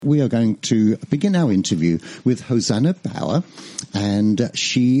We are going to begin our interview with Hosanna Bauer, and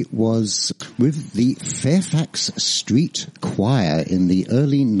she was with the Fairfax Street Choir in the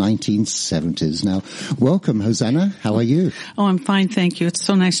early 1970s. Now, welcome, Hosanna. How are you? Oh, I'm fine, thank you. It's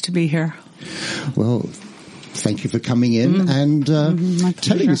so nice to be here. Well, thank you for coming in and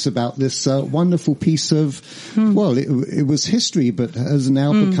telling us about this wonderful piece of, well, it was history, but has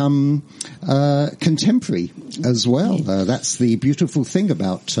now become contemporary as well. That's the beautiful thing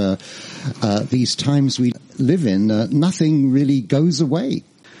about these times we live in. Nothing really goes away.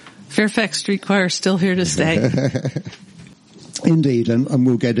 Fairfax Street Choir is still here to stay. Indeed, and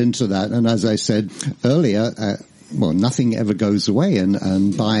we'll get into that. And as I said earlier, well, nothing ever goes away,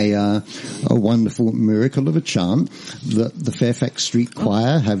 and by a wonderful miracle of a chant, the Fairfax Street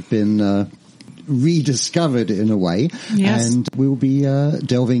Choir have been rediscovered in a way, and we'll be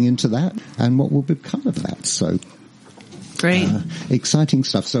delving into that and what will become of that. So, great, exciting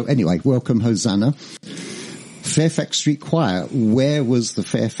stuff. So anyway, welcome, Hosanna. Fairfax Street Choir. Where was the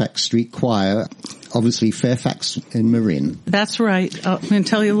Fairfax Street Choir? Obviously, Fairfax in Marin. That's right. I'm going to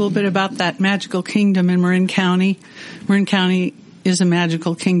tell you a little bit about that magical kingdom in Marin County. Marin County is a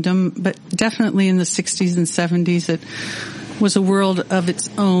magical kingdom, but definitely in the 60s and 70s it was a world of its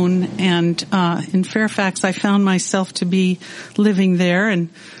own. And in Fairfax, I found myself to be living there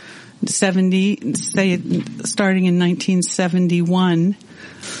in starting in 1971.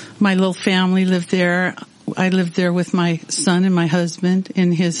 My little family lived there. I lived there with my son and my husband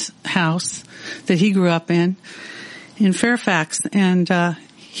in his house that he grew up in Fairfax. And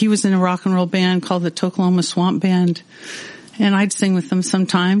he was in a rock and roll band called the Tokeloma Swamp Band. And I'd sing with them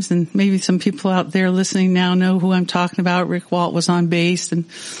sometimes. And maybe some people out there listening now know who I'm talking about. Rick Walt was on bass, and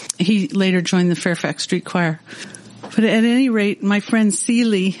he later joined the Fairfax Street Choir. But at any rate, my friend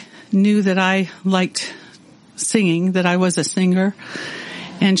Celie knew that I liked singing, that I was a singer.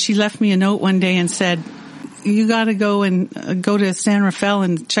 And she left me a note one day and said, you got to go to San Rafael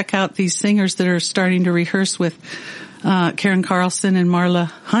and check out these singers that are starting to rehearse with Karen Carlson and Marla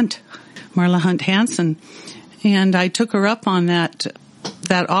Hunt Hansen. And I took her up on that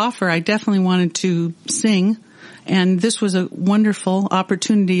offer. I definitely wanted to sing, and this was a wonderful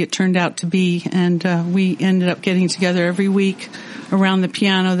opportunity it turned out to be. And we ended up getting together every week around the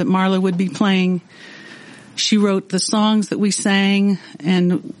piano that Marla would be playing. She wrote the songs that we sang,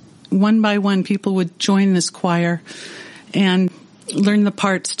 and one by one, people would join this choir and learn the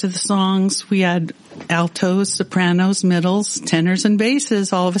parts to the songs. We had altos, sopranos, middles, tenors, and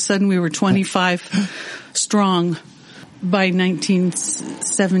basses. All of a sudden, we were 25 strong by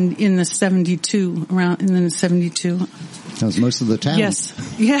 1970, in the 72. That was most of the town. Yes,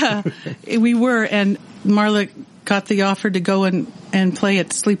 yeah, we were. And Marla got the offer to go and play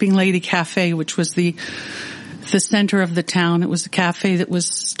at Sleeping Lady Cafe, which was the center of the town. It was a cafe that was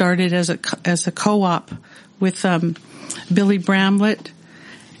started as a co-op with Billy Bramlett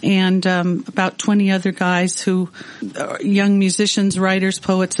and about 20 other guys who young musicians, writers,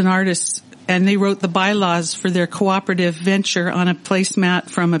 poets, and artists. And they wrote the bylaws for their cooperative venture on a placemat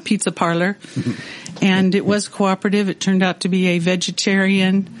from a pizza parlor. And it was cooperative. It turned out to be a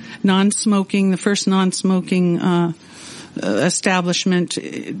vegetarian, the first non-smoking establishment,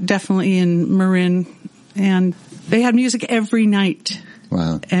 definitely in Marin. And they had music every night.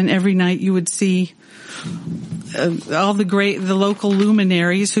 Wow. And every night you would see all the local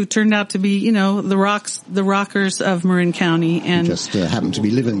luminaries who turned out to be, the rockers of Marin County. And just happened to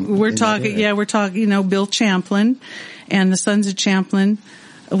be living. We're talking, Bill Champlin and the Sons of Champlin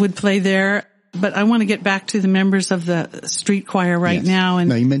would play there. But I want to get back to the members of the street choir right now. And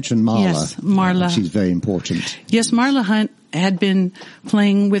no, you mentioned Marla. Yes, Marla. She's very important. Yes, Marla Hunt had been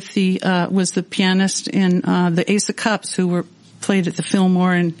playing with was the pianist in the Ace of Cups, who played at the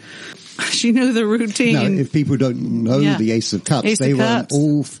Fillmore, and she knew the routine. Now, if people don't know the Ace of Cups, they were an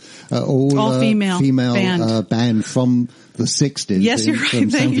all female band from the 60s. Yes, you're right. From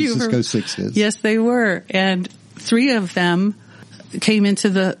San Thank you. Francisco 60s. Yes, they were. And 3 of them came into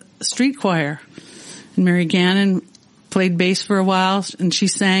the street choir. And Mary Gannon played bass for a while, and she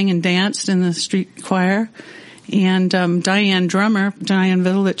sang and danced in the street choir. And Diane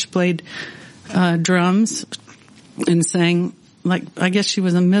Vidalich played drums and sang, I guess she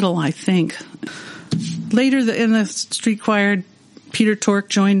was a middle, I think. Later in the street choir, Peter Tork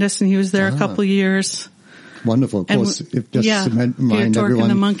joined us, and he was there a couple years. Wonderful. Of course, just to remind Peter Tork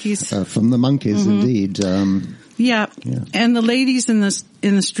everyone. And the Monkees. From the Monkees, indeed. Yeah. And the ladies in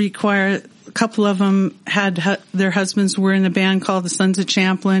the street choir, a couple of them had their husbands were in a band called the Sons of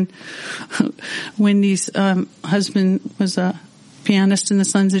Champlin. Wendy's husband was a pianist in the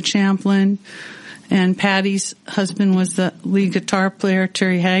Sons of Champlin. And Patty's husband was the lead guitar player,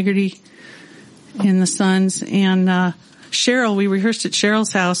 Terry Haggerty, in the Sons. And Cheryl, we rehearsed at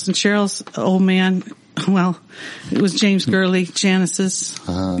Cheryl's house, and Cheryl's old man, well, it was James Gurley, Janice's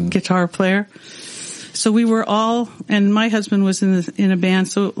guitar player. So we were all, and my husband was in a band,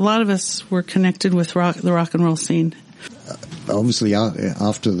 so a lot of us were connected with the rock and roll scene. Obviously,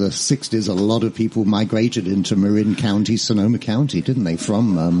 after the 60s, a lot of people migrated into Marin County, Sonoma County, didn't they?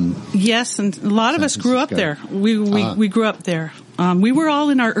 From yes, and a lot of us grew up there. We grew up there. We were all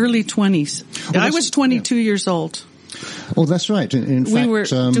in our early 20s. I was 22 years old. Oh, that's right. In fact, we were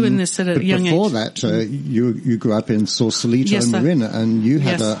doing this at a young age. Before that, you grew up in Sausalito, yes, Marin, and you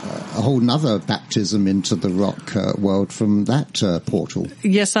had a whole nother baptism into the rock world from that portal.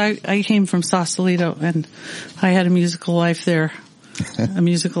 Yes, I came from Sausalito, and I had a musical life there, a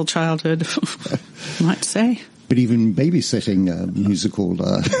musical childhood, I might say. But even babysitting musical.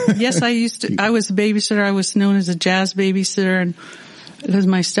 Yes, I was a babysitter. I was known as a jazz babysitter, and because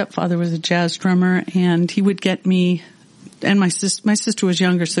my stepfather was a jazz drummer, and he would get me, and my sister was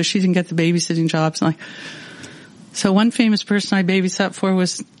younger, so she didn't get the babysitting jobs. So one famous person I babysat for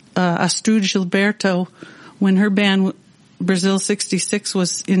was Astrud Gilberto, when her band Brazil 66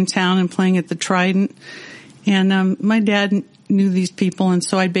 was in town and playing at the Trident. And my dad knew these people, and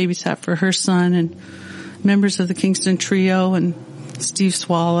so I babysat for her son and members of the Kingston Trio, and Steve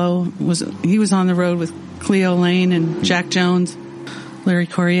Swallow was on the road with Cleo Lane and Jack Jones, Larry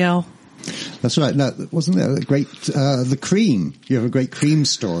Coryell. That's right. No, wasn't there a great, the Cream? You have a great Cream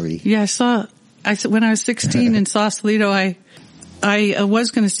story. Yeah, when I was 16 in Sausalito, I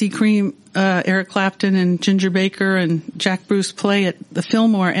was going to see Cream, Eric Clapton and Ginger Baker and Jack Bruce play at the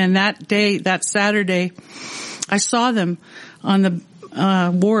Fillmore. And that Saturday, I saw them on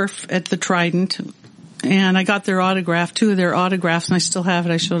the wharf at the Trident. And I got their autograph, 2 of their autographs, and I still have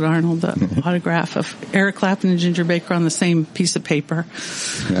it. I showed Arnold the autograph of Eric Clapton and Ginger Baker on the same piece of paper.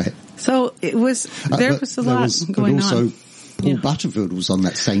 Right. So there was a lot going on. Also, Paul Butterfield was on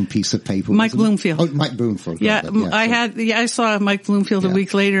that same piece of paper. Mike Bloomfield. Oh, Mike Bloomfield. Yeah, I saw Mike Bloomfield a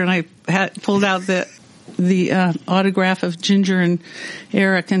week later, and I pulled out the autograph of Ginger and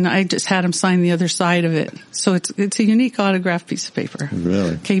Eric, and I just had him sign the other side of it. So it's a unique autograph piece of paper.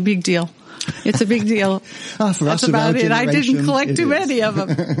 Really? Okay, big deal. It's a big deal. For That's us about it. I didn't collect too many of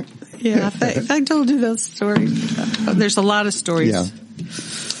them. Yeah, I told you those stories. There's a lot of stories. Yeah.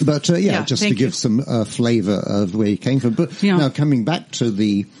 But just to give some flavor of where you came from. But now coming back to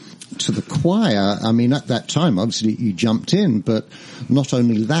the choir, I mean, at that time, obviously you jumped in, but not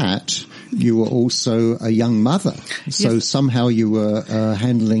only that, you were also a young mother. So somehow you were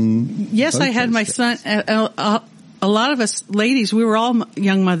handling. Yes, I had my son. A lot of us ladies, we were all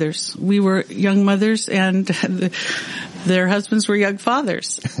young mothers. We were young mothers, and their husbands were young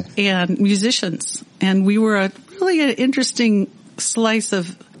fathers and musicians. And we were really an interesting slice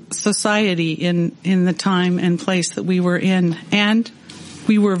of society in the time and place that we were in. And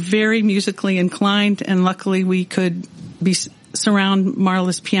we were very musically inclined, and luckily we could surround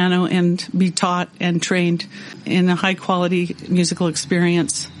Marla's piano and be taught and trained in a high quality musical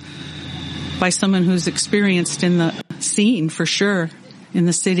experience by someone who's experienced in the scene, for sure, in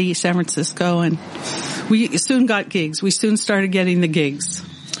the city, San Francisco. And we soon got gigs. We soon started getting the gigs.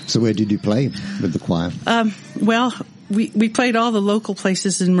 So where did you play with the choir? Well, we played all the local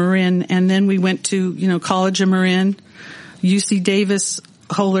places in Marin, and then we went to, College of Marin, UC Davis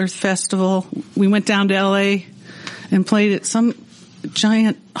Whole Earth Festival. We went down to LA and played at some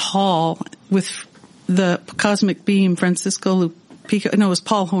giant hall with the Cosmic Beam, Francisco Lupica. No, it was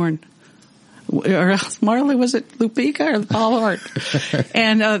Paul Horn. Or else Marley, was it Lupica or Paul Horn?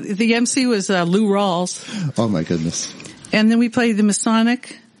 And the MC was Lou Rawls. Oh my goodness. And then we played the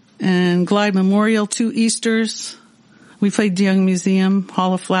Masonic and Glide Memorial, 2 Easters. We played the Young Museum,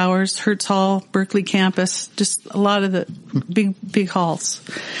 Hall of Flowers, Hertz Hall, Berkeley campus, just a lot of the big halls.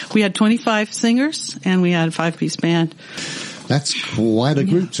 We had 25 singers, and we had a 5-piece band. That's quite a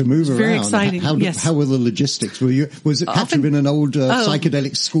group to move around. Very exciting. How were the logistics? Was it had to have been an old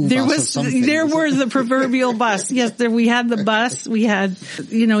psychedelic school bus or something? There were the proverbial bus. Yes, we had the bus. We had,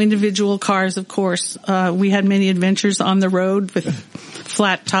 individual cars, of course. We had many adventures on the road with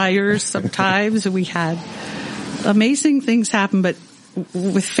flat tires sometimes. We had amazing things happen, but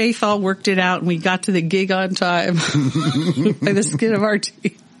with faith all worked it out, and we got to the gig on time by the skin of our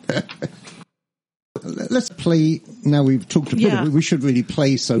teeth. Let's play. Now we've talked a bit. We should really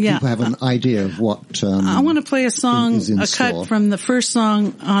play so people have an idea of what. I want to play a song, a cut from the first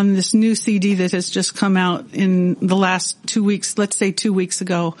song on this new CD that has just come out in the last 2 weeks. Let's say 2 weeks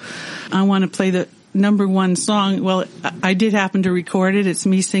ago. I want to play number one song. Well, I did happen to record it. It's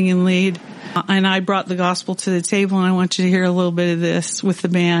me singing lead. And I brought the gospel to the table, and I want you to hear a little bit of this with the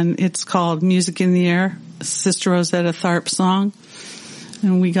band. It's called Music in the Air, Sister Rosetta Tharpe song.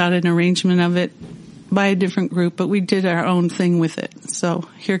 And we got an arrangement of it by a different group, but we did our own thing with it. So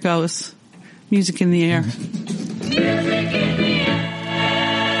here goes. Music in the Air. Music in the air.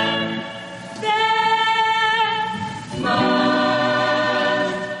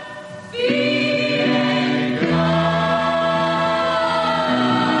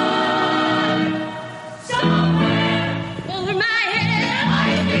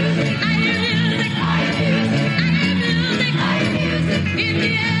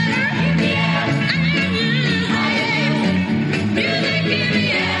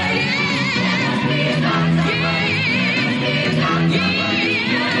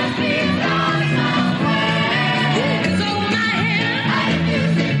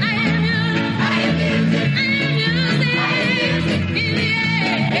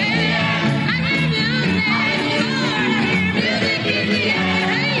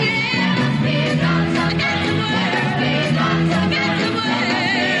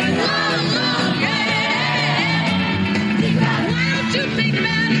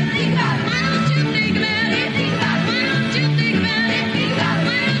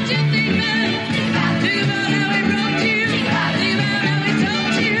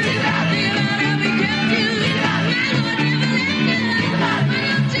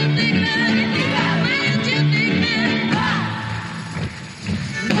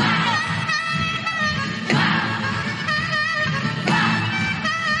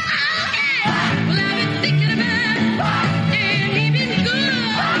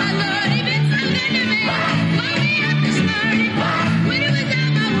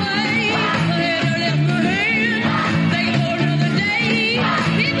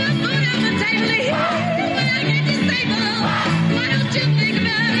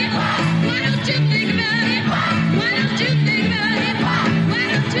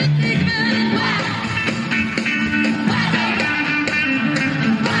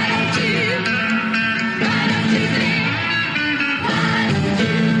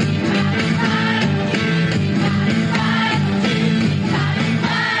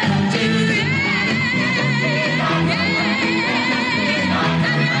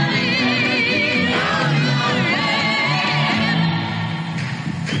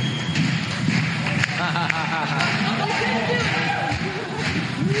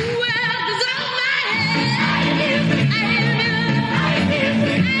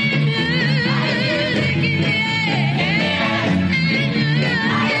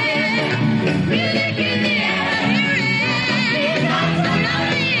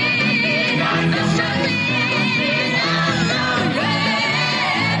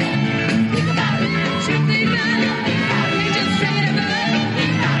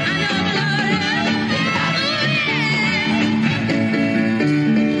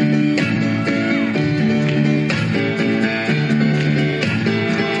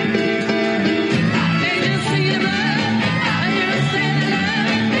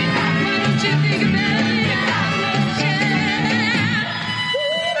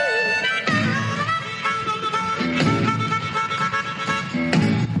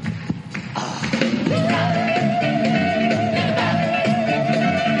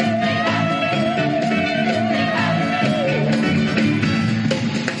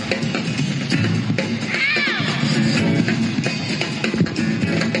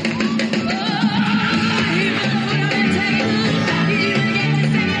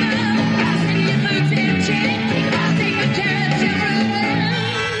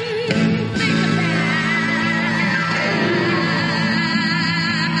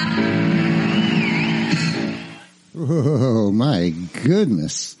 Oh, my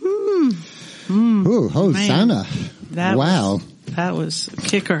goodness. Ooh, Hosanna. Wow. That was a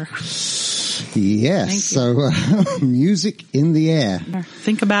kicker. Yes. So, music in the air.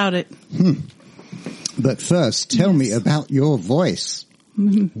 Think about it. But first, tell me about your voice.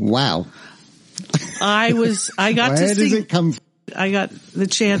 Wow. I got Where does it come from? I got the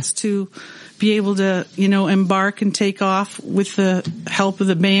chance to be able to, embark and take off with the help of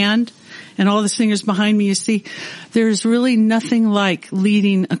the band and all the singers behind me. You see, there's really nothing like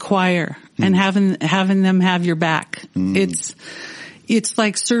leading a choir and having them have your back. It's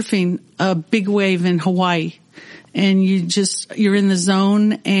like surfing a big wave in Hawaii, and you're in the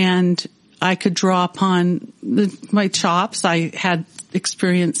zone. And I could draw upon my chops. I had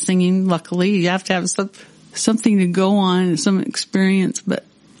experience singing. Luckily, you have to have something to go on, some experience. But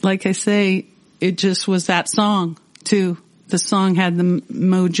like I say, it just was that song too. The song had the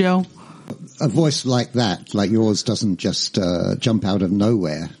mojo. a voice like that, like yours, doesn't just jump out of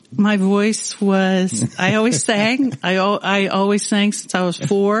nowhere. My voice was, I always sang. I always sang since I was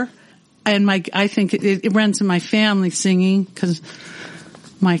 4. And I think it runs in my family singing, because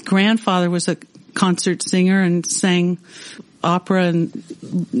my grandfather was a concert singer and sang opera and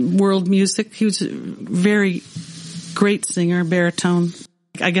world music. He was a very great singer, baritone.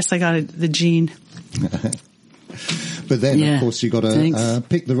 I guess I got the gene. But then, of course, you got to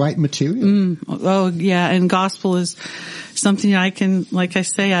pick the right material. Oh, yeah, and gospel is something I can, like I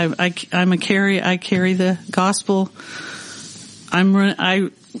say, I carry the gospel.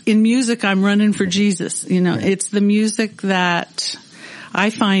 In music, I'm running for Jesus. You know, it's the music that I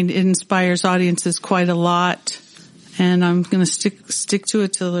find inspires audiences quite a lot, and I'm going to stick to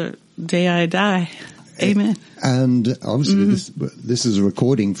it till the day I die. Amen. And obviously, this is a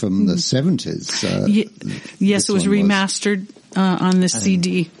recording from the 70s. Yes, it was remastered on the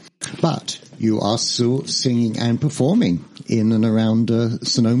CD. But you are still singing and performing in and around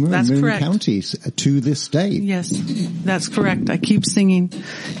Sonoma and Marin counties to this day. Yes, that's correct. I keep singing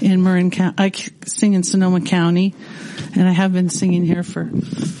in Marin County. I sing in Sonoma County, and I have been singing here for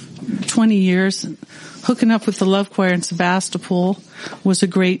 20 years. Hooking up with the Love Choir in Sebastopol was a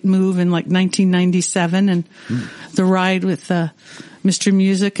great move in like 1997, and the ride with Mr.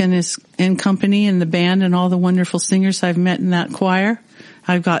 Music and company and the band and all the wonderful singers I've met in that choir.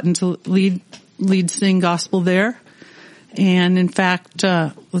 I've gotten to lead sing gospel there. And in fact,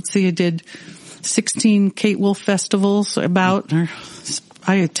 I did 16 Kate Wolf festivals I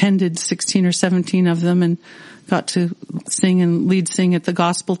attended 16 or 17 of them and got to sing and lead sing at the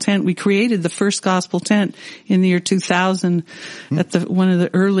gospel tent. We created the first gospel tent in the year 2000 at one of the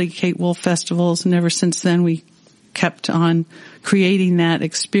early Kate Wolf festivals. And ever since then, we kept on creating that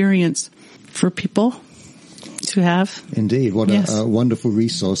experience for people to have. Indeed. What a wonderful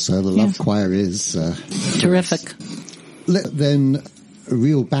resource the Love Choir is. Terrific. Let then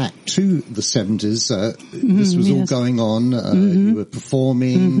reel back to the 70s. This was all going on. You were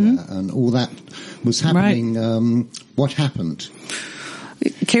performing and all that was happening. Right. What happened?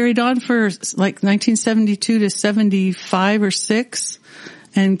 It carried on for like 1972 to 75 or 6,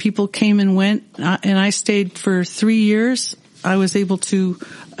 and people came and went, and I stayed for 3 years. I was able to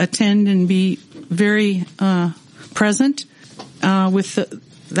attend and be very present with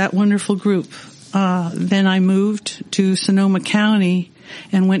that wonderful group. Then I moved to Sonoma County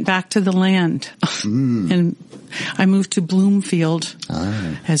and went back to the land. And I moved to Bloomfield.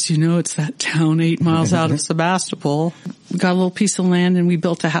 As you know, it's that town 8 miles out of Sebastopol. Got a little piece of land and we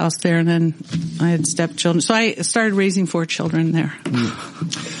built a house there, and then I had stepchildren. So I started raising 4 children there.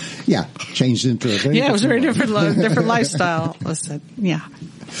 Yeah, changed into a very it was a very different lifestyle.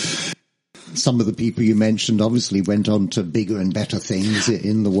 Some of the people you mentioned obviously went on to bigger and better things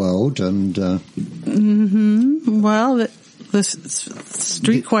in the world, and well, the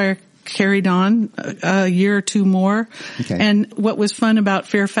street choir carried on a year or 2 more. Okay. And what was fun about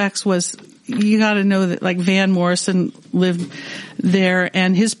Fairfax was, you got to know that like Van Morrison lived there,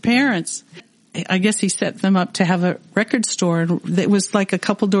 and his parents, I guess he set them up to have a record store. It was like a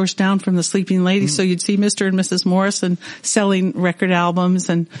couple doors down from the Sleeping Lady. So you'd see Mr. and Mrs. Morrison selling record albums,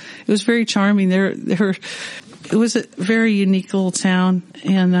 and it was very charming. It was a very unique little town,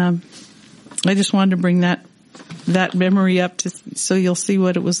 and I just wanted to bring that memory up so you'll see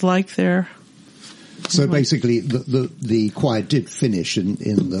what it was like there. So basically, the choir did finish in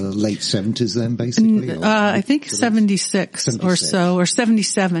the late 70s then, basically? I think 76 or so, or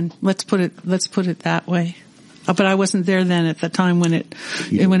 77. Let's put it that way. But I wasn't there then at the time when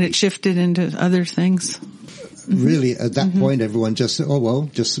it shifted into other things. Really, at that point, everyone just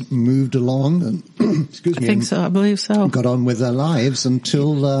moved along and, excuse me. I think so. I believe so. Got on with their lives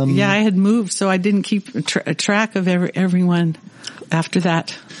until, I had moved, so I didn't keep track of everyone after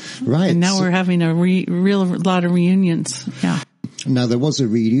that. Right. And now we're having a real lot of reunions. Yeah. Now, there was a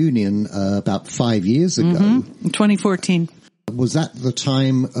reunion about 5 years ago. 2014. Was that the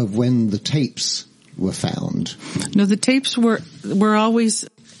time of when the tapes were found? No, the tapes were always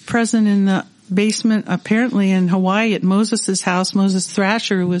present in the basement, apparently in Hawaii at Moses's house. Moses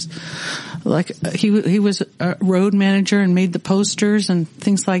Thrasher was he was a road manager and made the posters and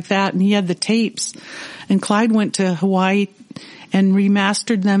things like that, and he had the tapes. And Clyde went to Hawaii and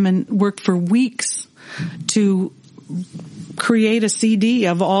remastered them and worked for weeks to create a CD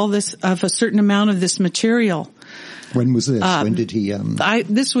of all this, of a certain amount of this material. When was this? When did he?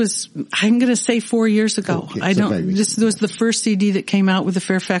 This was, I'm going to say 4 years ago. Okay, this was the first CD that came out with the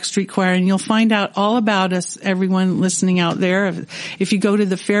Fairfax Street Choir, and you'll find out all about us, everyone listening out there. If you go to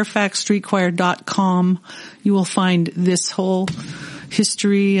the fairfaxstreetchoir.com, you will find this whole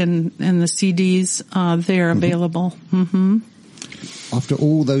history and the CDs, they're available. Mm-hmm. After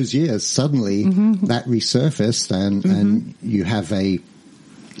all those years, suddenly that resurfaced, and you have a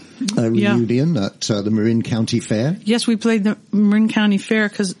reunion at the Marin County Fair. Yes, we played the Marin County Fair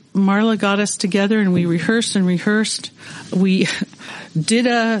because Marla got us together and we rehearsed and rehearsed. We did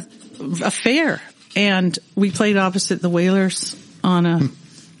a fair, and we played opposite the Whalers on a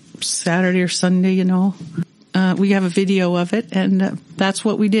Saturday or Sunday, you know. We have a video of it, and that's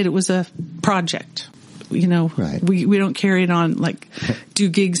what we did. It was a project. You know, right. we don't carry it on like do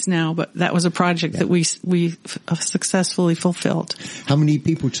gigs now, but that was a project that we successfully fulfilled. How many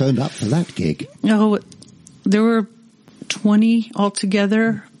people turned up for that gig? Oh, there were 20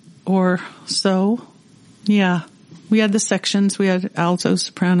 altogether or so. Yeah. We had the sections. We had altos,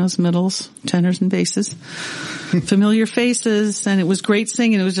 sopranos, middles, tenors, and basses. Familiar faces, and it was great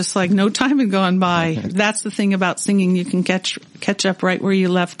singing. It was just like no time had gone by. That's the thing about singing. You can catch up right where you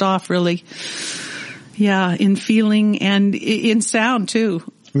left off, really. Yeah, in feeling and in sound too.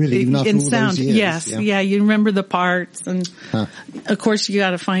 Really, even after in all sound, those years, yes, yeah. You remember the parts, and of course you got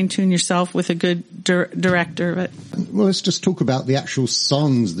to fine tune yourself with a good director. But well, let's just talk about the actual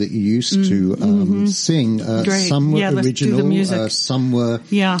songs that you used to sing. Some were original, some were,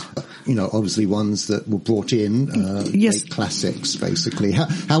 obviously ones that were brought in, like classics, basically.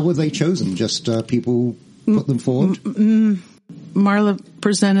 How were they chosen? Just people put them forward? Marla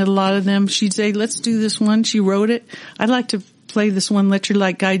presented a lot of them. She'd say, let's do this one. She wrote it. I'd like to play this one, Let Your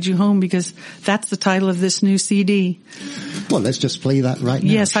Light Guide You Home, because that's the title of this new CD. Well, let's just play that right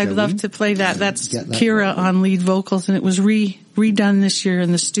now. Yes, I'd love to play that. That's Kira on lead vocals, and it was redone this year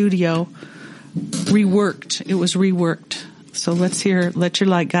in the studio. Reworked. It was reworked. So let's hear Let Your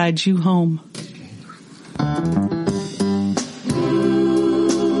Light Guide You Home.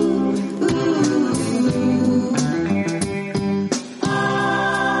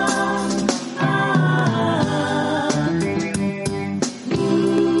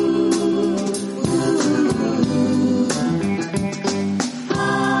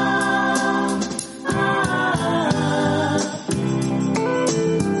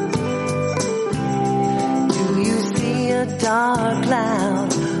 Dark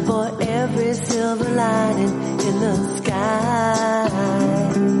cloud for every silver lining in the sky.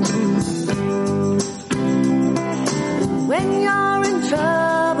 When you're in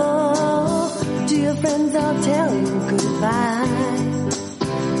trouble, to your friends I'll tell you goodbye.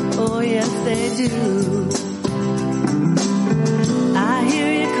 Oh yes they do. I hear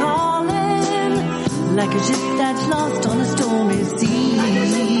you calling like a ship that's lost on a stormy sea.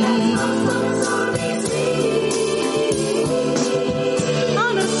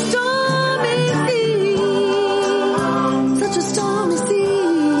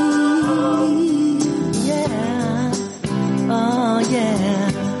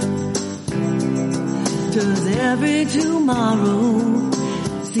 Every tomorrow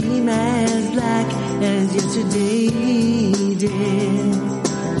seem as black as yesterday did.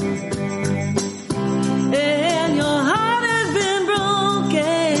 And your heart has been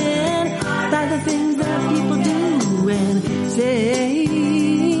broken by the things that people do and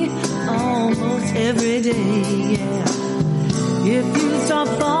say almost every day. Yeah. If you stop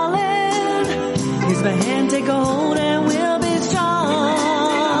falling, here's my hand, take a hold and we'll be strong.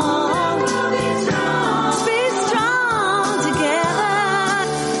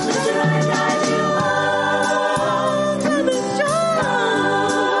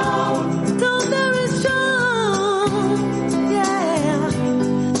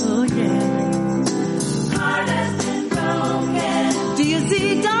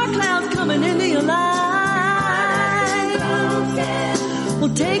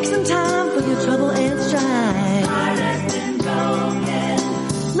 Take some time for your trouble and strife. Heart has been broken.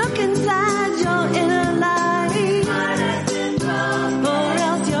 Look inside your inner life. Heart has been broken. Or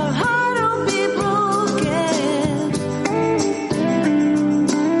else your heart will be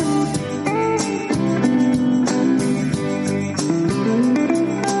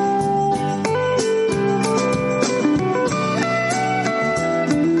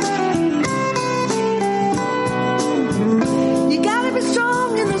You gotta be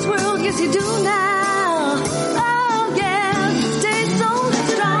strong in this world, yes you do now. Oh yeah, stay so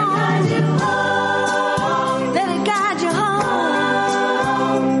strong.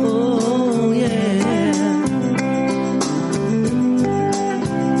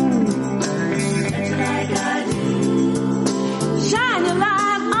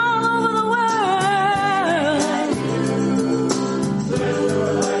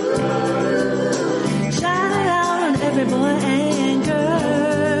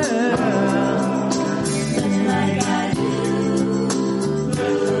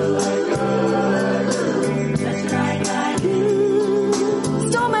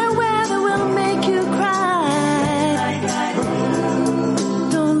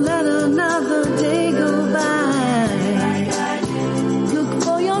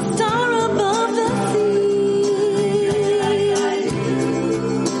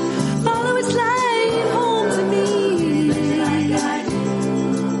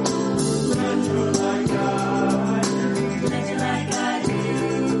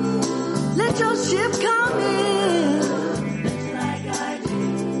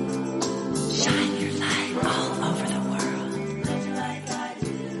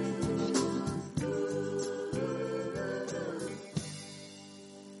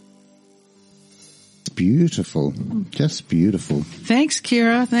 Beautiful. Just beautiful. Thanks,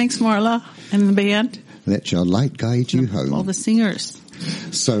 Kira. Thanks, Marla and the band. Let your light guide you home. All the singers.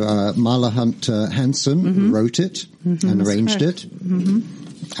 So Marla Hunt Hansen wrote it and arranged it.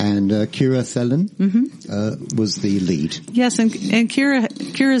 And Kira Thelen was the lead. Yes, and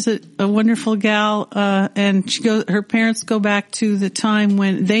Kira's a wonderful gal, and her parents go back to the time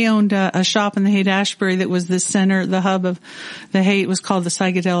when they owned a shop in the Haight-Ashbury that was the center, the hub of the Haight. It was called the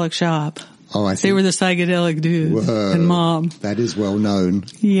Psychedelic Shop. Oh, I think they were the psychedelic dudes. Whoa, and Mom. That is well known.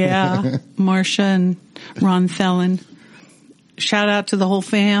 Yeah, Marcia and Ron Thelen. Shout out to the whole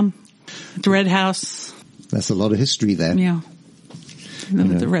fam at the Red House. That's a lot of history there. Yeah.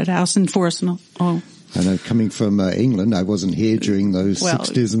 The Red House in Forest. Oh. I know, coming from England, I wasn't here during those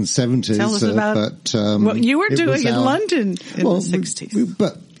 60s and 70s. Tell us about what you were doing in London in the 60s.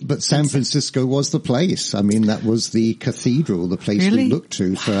 But San Francisco was the place. I mean, that was the cathedral, the place we looked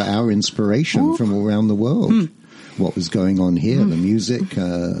to for our inspiration from all around the world. What was going on here, the music,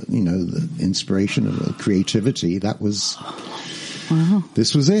 the inspiration of the creativity, that was... Wow.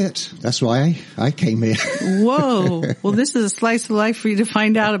 This was it. That's why I came here. Whoa. Well, this is a slice of life for you to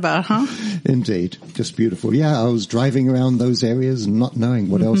find out about, huh? Indeed. Just beautiful. Yeah, I was driving around those areas and not knowing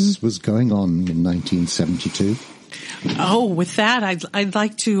what else was going on in 1972. Oh, with that, I'd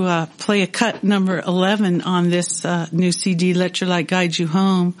like to play a cut number 11 on this new CD, Let Your Light Guide You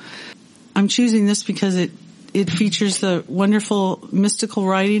Home. I'm choosing this because it features the wonderful mystical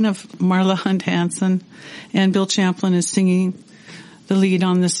writing of Marla Hunt Hansen, and Bill Champlin is singing the lead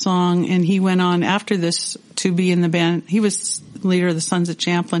on this song, and he went on after this to be in the band. He was leader of the Sons of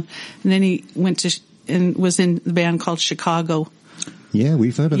Champlin, and then he went to and was in the band called Chicago. Yeah,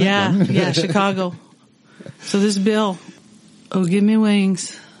 we've heard of that one. Yeah, Chicago. So this is Bill. Oh, give me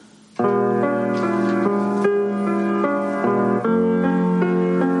wings.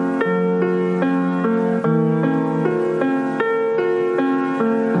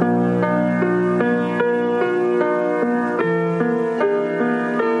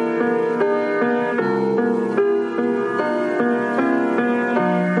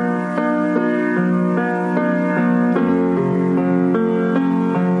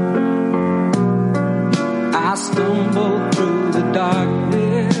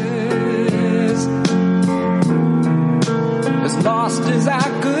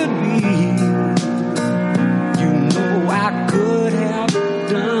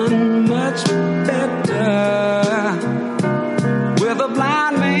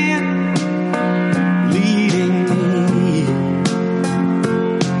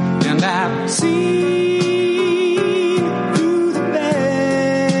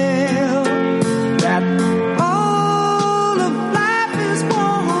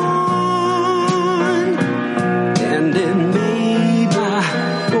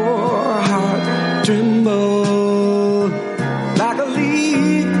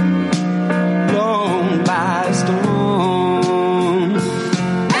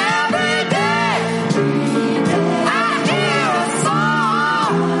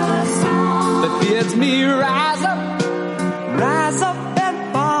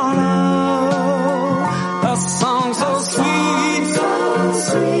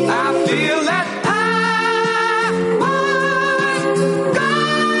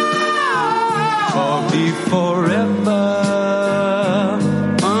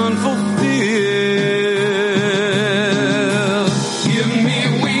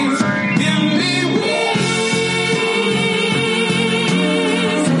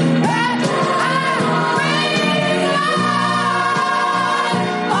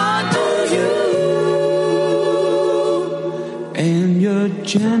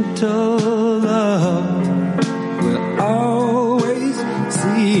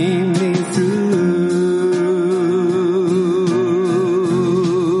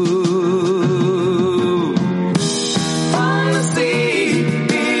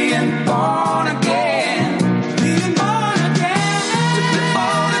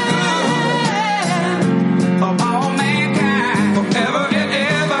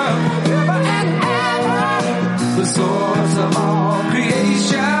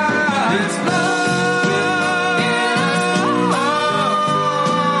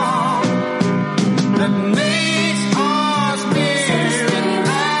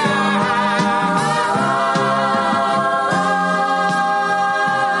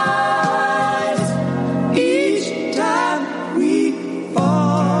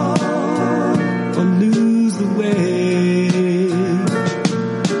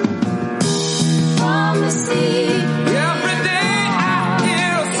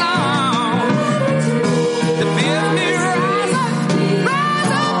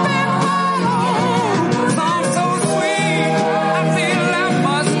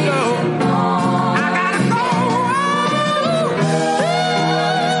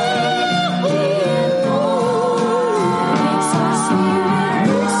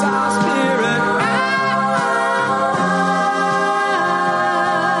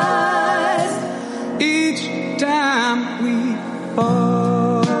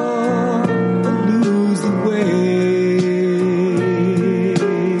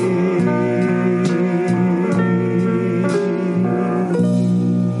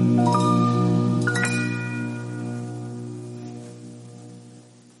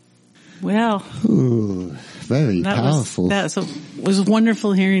 Well, Ooh, very powerful. That was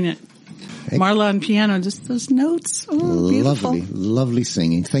wonderful hearing it. Marla on piano, just those notes. Oh, beautiful. Lovely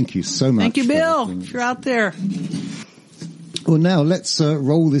singing. Thank you so much. Thank you, Bill, if you're out there. Well, now let's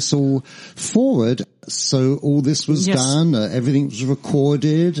roll this all forward. So all this was done, everything was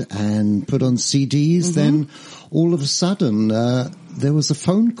recorded and put on CDs. Mm-hmm. Then all of a sudden, there was a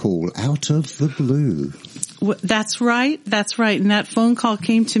phone call out of the blue. That's right. And that phone call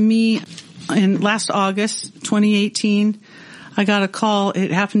came to me in last August, 2018. I got a call.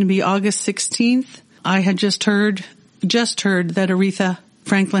 It happened to be August 16th. I had just heard that Aretha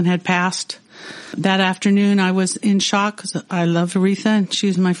Franklin had passed. That afternoon, I was in shock because I love Aretha, and she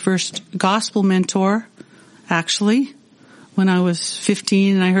was my first gospel mentor, actually, when I was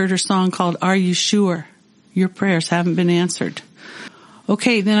 15, and I heard her song called Are You Sure? Your Prayers Haven't Been Answered.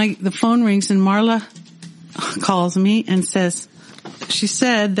 Okay, then the phone rings, and Marla calls me and she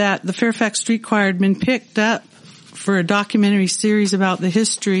said that the Fairfax Street Choir had been picked up for a documentary series about the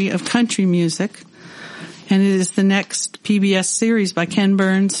history of country music, and it is the next PBS series by Ken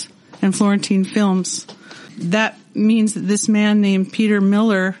Burns and Florentine Films. That means that this man named Peter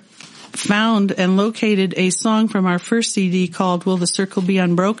Miller found and located a song from our first CD called Will the Circle Be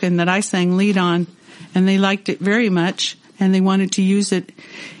Unbroken that I sang lead on, and they liked it very much, and they wanted to use it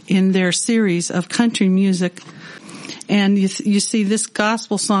in their series of country music. And you see, this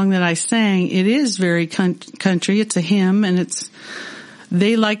gospel song that I sang, it is very country. It's a hymn, and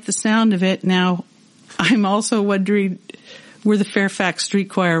they like the sound of it. Now, I'm also wondering, we're the Fairfax Street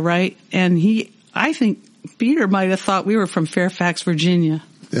Choir, right? And I think Peter might have thought we were from Fairfax, Virginia,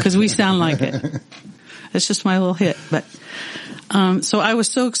 because we sound like it. That's just my little hit. But so I was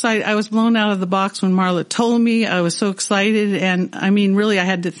so excited. I was blown out of the box when Marla told me. I was so excited, and I mean, really, I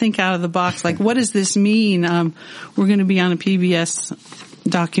had to think out of the box. Like, what does this mean? We're going to be on a PBS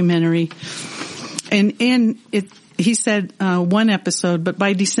documentary, and he said 1 episode, but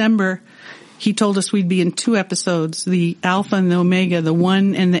by December, he told us we'd be in 2 episodes: the Alpha and the Omega, the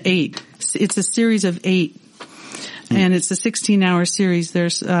 1 and the 8. It's a series of 8, and it's a 16-hour series.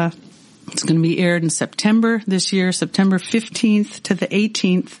 It's going to be aired in September this year, September 15th to the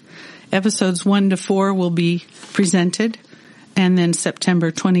 18th. Episodes 1 to 4 will be presented, and then September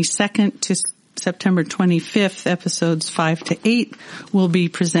 22nd to September 25th, episodes 5 to 8 will be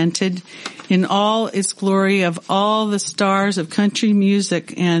presented in all its glory of all the stars of country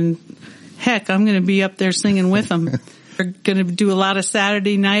music. And heck, I'm going to be up there singing with them. We're going to do a lot of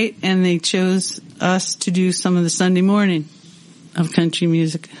Saturday night, and they chose us to do some of the Sunday morning of country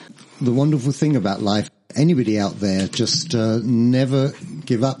music. The wonderful thing about life, anybody out there, just never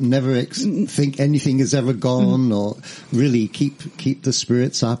give up, never think anything is ever gone, or really keep the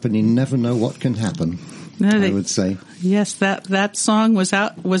spirits up, and you never know what can happen. I would say. Yes, that song was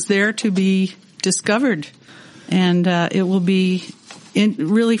there to be discovered, and it will be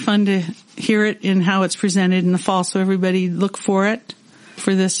really fun to hear it in how it's presented in the fall. So everybody look for it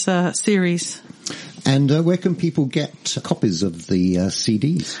for this series. And where can people get copies of the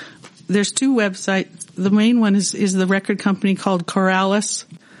CDs? There's 2 websites. The main one is the record company called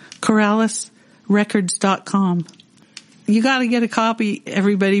CoralisRecords.com. You got to get a copy,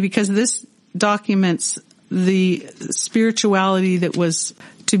 everybody, because this documents the spirituality that was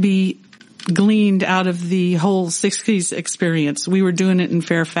to be gleaned out of the whole 60s experience. We were doing it in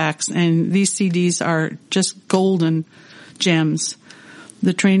Fairfax, and these CDs are just golden gems.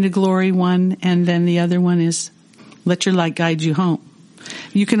 The Train to Glory one, and then the other one is Let Your Light Guide You Home.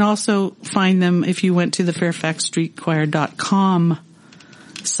 You can also find them if you went to the fairfaxstreetchoir.com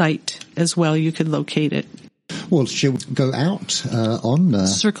site as well. You could locate it. Well, she'll go out on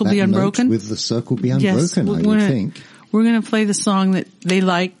Circle Be Unbroken with the Circle Be Unbroken. Yes, I would think we're going to play the song that they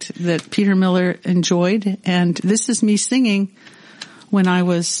liked, that Peter Miller enjoyed, and this is me singing when I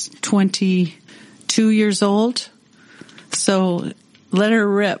was 22 years old. So let her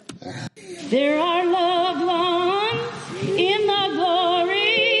rip. There are loved ones in the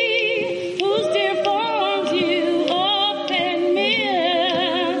glory whose dear forms you often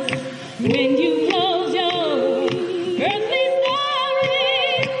miss. When you close your earthly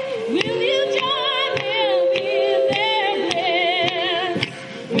story, will you join them in their bliss?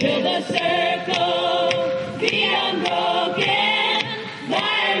 Will the circle be unbroken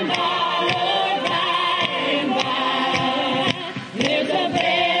by and by, by and by? There's a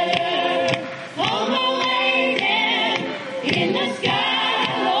better home awaiting in the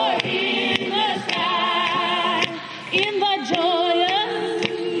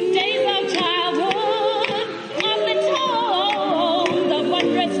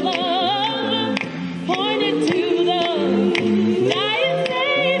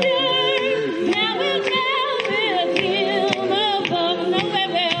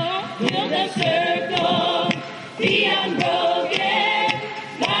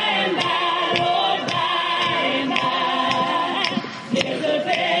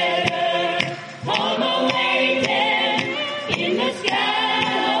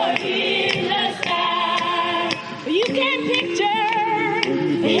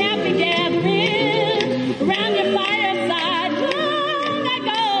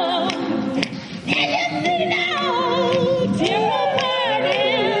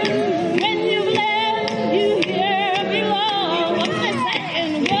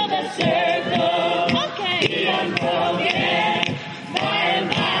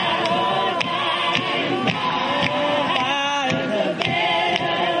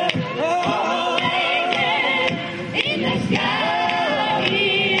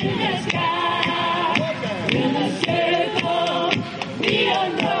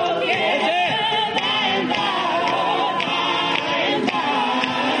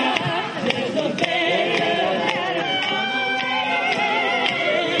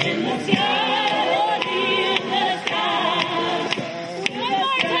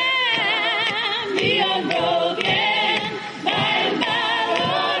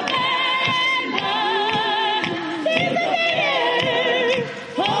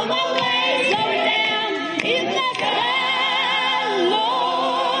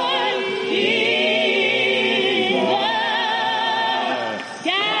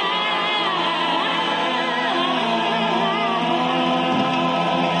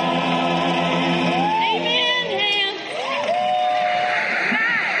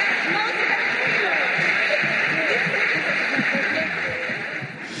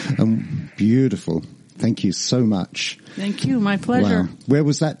Beautiful. Thank you so much. Thank you. My pleasure. Wow. Where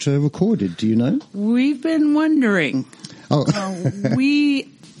was that recorded? Do you know? We've been wondering. Oh. We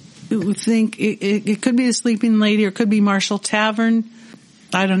think it could be the Sleeping Lady or it could be Marshall Tavern.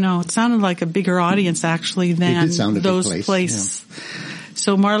 I don't know. It sounded like a bigger audience actually than those places. Yeah.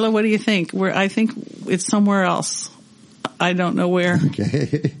 So Marla, what do you think? I think it's somewhere else. I don't know where.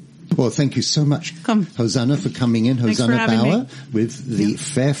 Okay. Well, thank you so much, Hosanna, for coming in. Thanks Hosanna for Bauer me. with the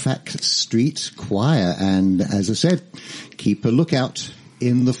Fairfax Street Choir. And as I said, keep a lookout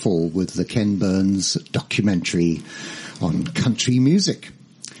in the fall with the Ken Burns documentary on country music,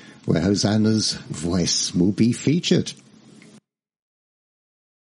 where Hosanna's voice will be featured.